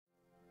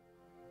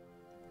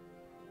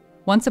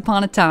Once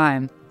upon a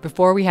time,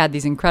 before we had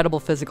these incredible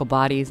physical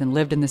bodies and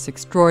lived in this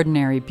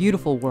extraordinary,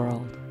 beautiful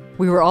world,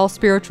 we were all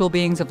spiritual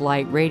beings of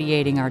light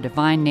radiating our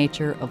divine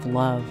nature of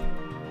love.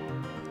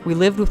 We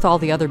lived with all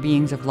the other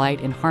beings of light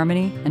in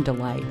harmony and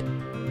delight,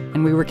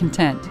 and we were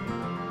content.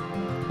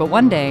 But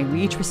one day,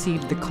 we each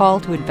received the call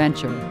to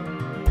adventure,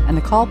 and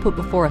the call put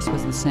before us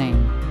was the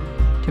same: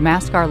 to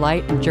mask our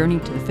light and journey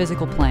to the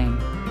physical plane.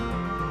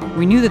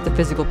 We knew that the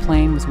physical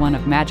plane was one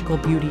of magical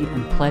beauty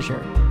and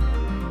pleasure,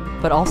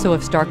 but also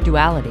of stark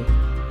duality,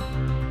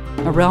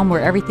 a realm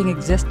where everything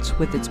exists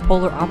with its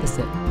polar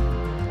opposite: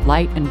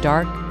 light and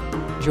dark,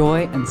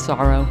 joy and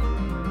sorrow,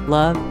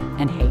 love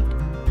and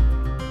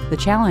hate. The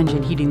challenge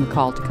in heeding the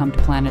call to come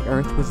to planet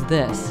Earth was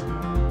this: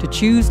 to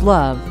choose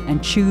love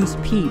and choose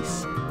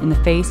peace in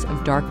the face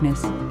of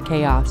darkness,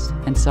 chaos,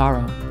 and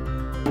sorrow.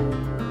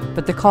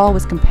 But the call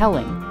was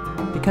compelling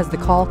because the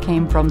call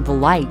came from the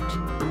light,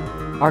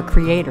 our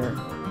creator,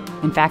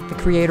 in fact, the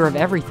creator of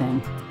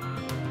everything.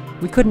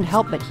 We couldn't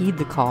help but heed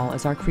the call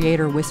as our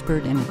creator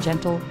whispered in a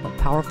gentle but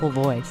powerful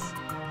voice,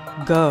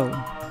 "Go.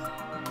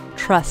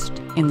 Trust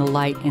in the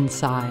light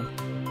inside.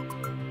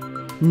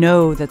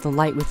 Know that the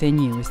light within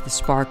you is the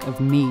spark of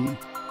me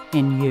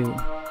in you.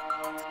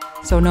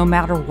 So no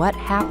matter what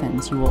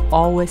happens, you will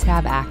always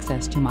have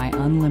access to my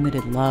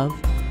unlimited love,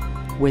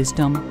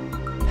 wisdom,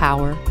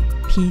 power,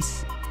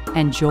 peace,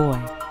 and joy,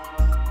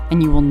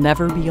 and you will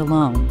never be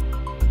alone."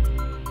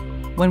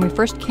 When we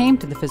first came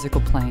to the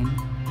physical plane,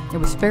 it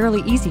was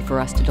fairly easy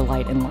for us to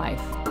delight in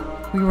life.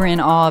 We were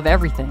in awe of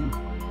everything.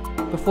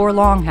 Before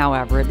long,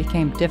 however, it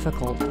became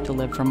difficult to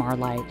live from our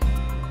light.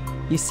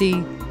 You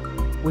see,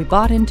 we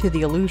bought into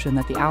the illusion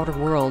that the outer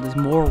world is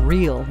more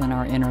real than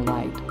our inner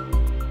light,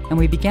 and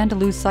we began to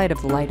lose sight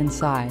of the light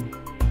inside.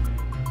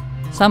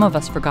 Some of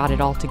us forgot it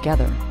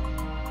altogether,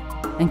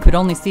 and could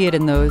only see it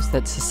in those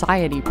that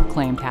society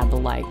proclaimed had the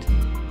light.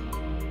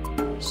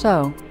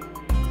 So,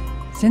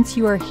 since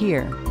you are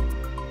here,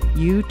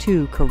 you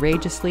too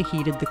courageously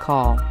heeded the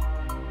call,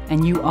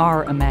 and you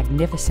are a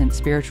magnificent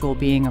spiritual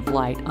being of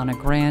light on a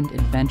grand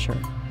adventure.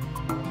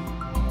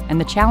 And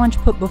the challenge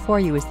put before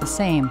you is the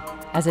same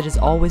as it has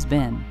always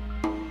been: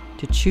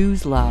 to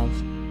choose love,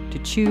 to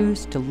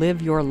choose to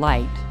live your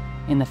light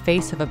in the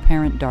face of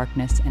apparent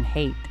darkness and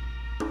hate.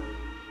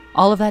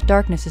 All of that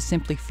darkness is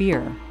simply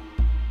fear,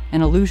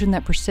 an illusion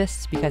that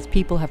persists because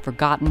people have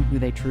forgotten who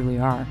they truly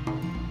are.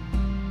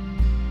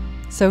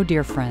 So,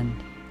 dear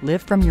friend,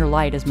 live from your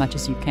light as much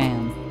as you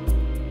can.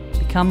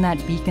 Become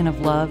that beacon of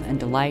love and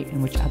delight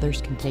in which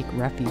others can take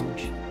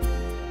refuge.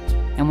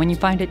 And when you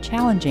find it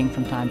challenging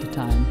from time to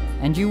time,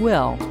 and you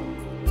will,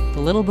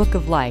 the Little Book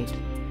of Light,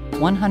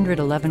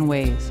 111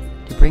 Ways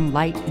to Bring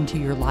Light into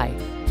Your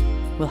Life,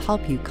 will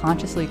help you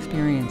consciously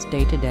experience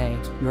day to day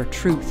your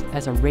truth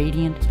as a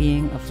radiant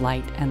being of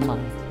light and love.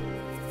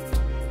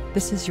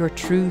 This is your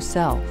true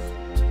self.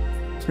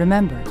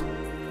 Remember,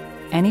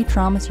 any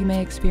traumas you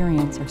may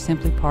experience are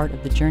simply part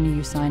of the journey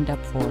you signed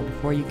up for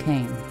before you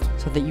came,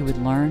 so that you would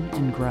learn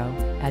and grow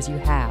as you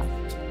have,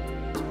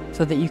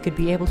 so that you could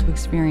be able to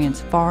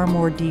experience far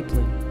more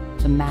deeply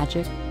the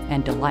magic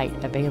and delight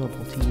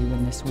available to you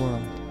in this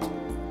world.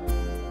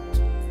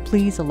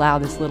 Please allow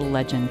this little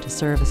legend to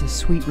serve as a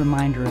sweet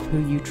reminder of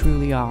who you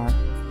truly are.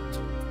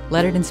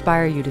 Let it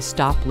inspire you to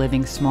stop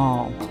living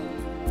small.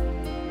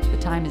 The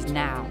time is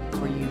now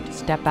for you to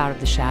step out of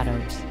the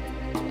shadows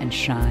and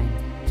shine.